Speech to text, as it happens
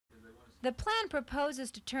The plan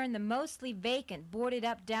proposes to turn the mostly vacant,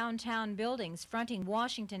 boarded-up downtown buildings fronting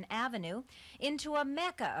Washington Avenue into a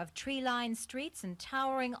mecca of tree-lined streets and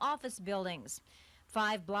towering office buildings.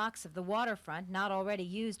 5 blocks of the waterfront, not already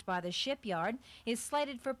used by the shipyard, is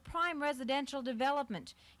slated for prime residential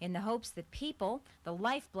development in the hopes that people, the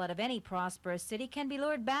lifeblood of any prosperous city, can be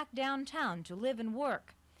lured back downtown to live and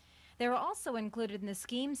work. There are also included in the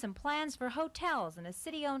scheme some plans for hotels and a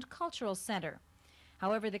city-owned cultural center.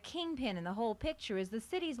 However, the kingpin in the whole picture is the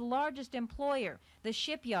city's largest employer, the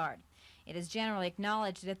shipyard. It is generally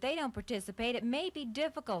acknowledged that if they don't participate, it may be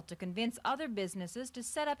difficult to convince other businesses to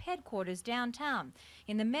set up headquarters downtown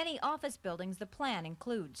in the many office buildings the plan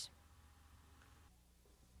includes.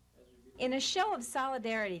 In a show of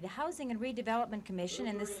solidarity, the Housing and Redevelopment Commission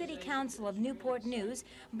and the City Council of Newport News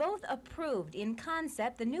both approved in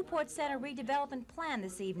concept the Newport Center redevelopment plan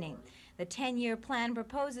this evening. The 10-year plan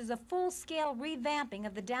proposes a full-scale revamping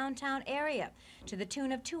of the downtown area to the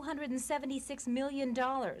tune of $276 million.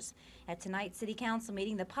 At tonight's City Council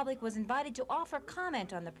meeting, the public was invited to offer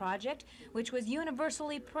comment on the project, which was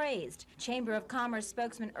universally praised. Chamber of Commerce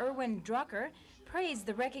spokesman Erwin Drucker praised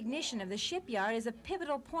the recognition of the shipyard as a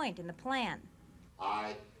pivotal point in the plan.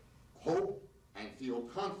 I hope and feel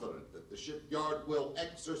confident that the shipyard will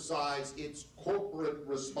exercise its corporate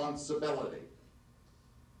responsibility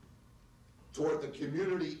toward the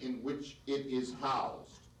community in which it is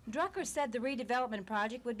housed. Drucker said the redevelopment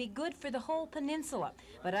project would be good for the whole peninsula,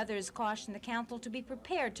 but others cautioned the council to be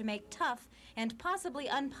prepared to make tough and possibly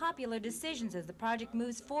unpopular decisions as the project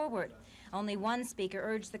moves forward. Only one speaker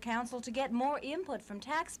urged the council to get more input from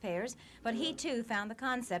taxpayers, but he too found the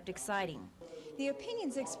concept exciting. The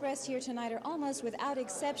opinions expressed here tonight are almost without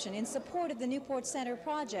exception in support of the Newport Center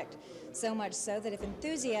project, so much so that if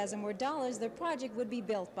enthusiasm were dollars, the project would be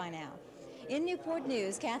built by now. In Newport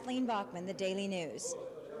News, Kathleen Bachman, The Daily News.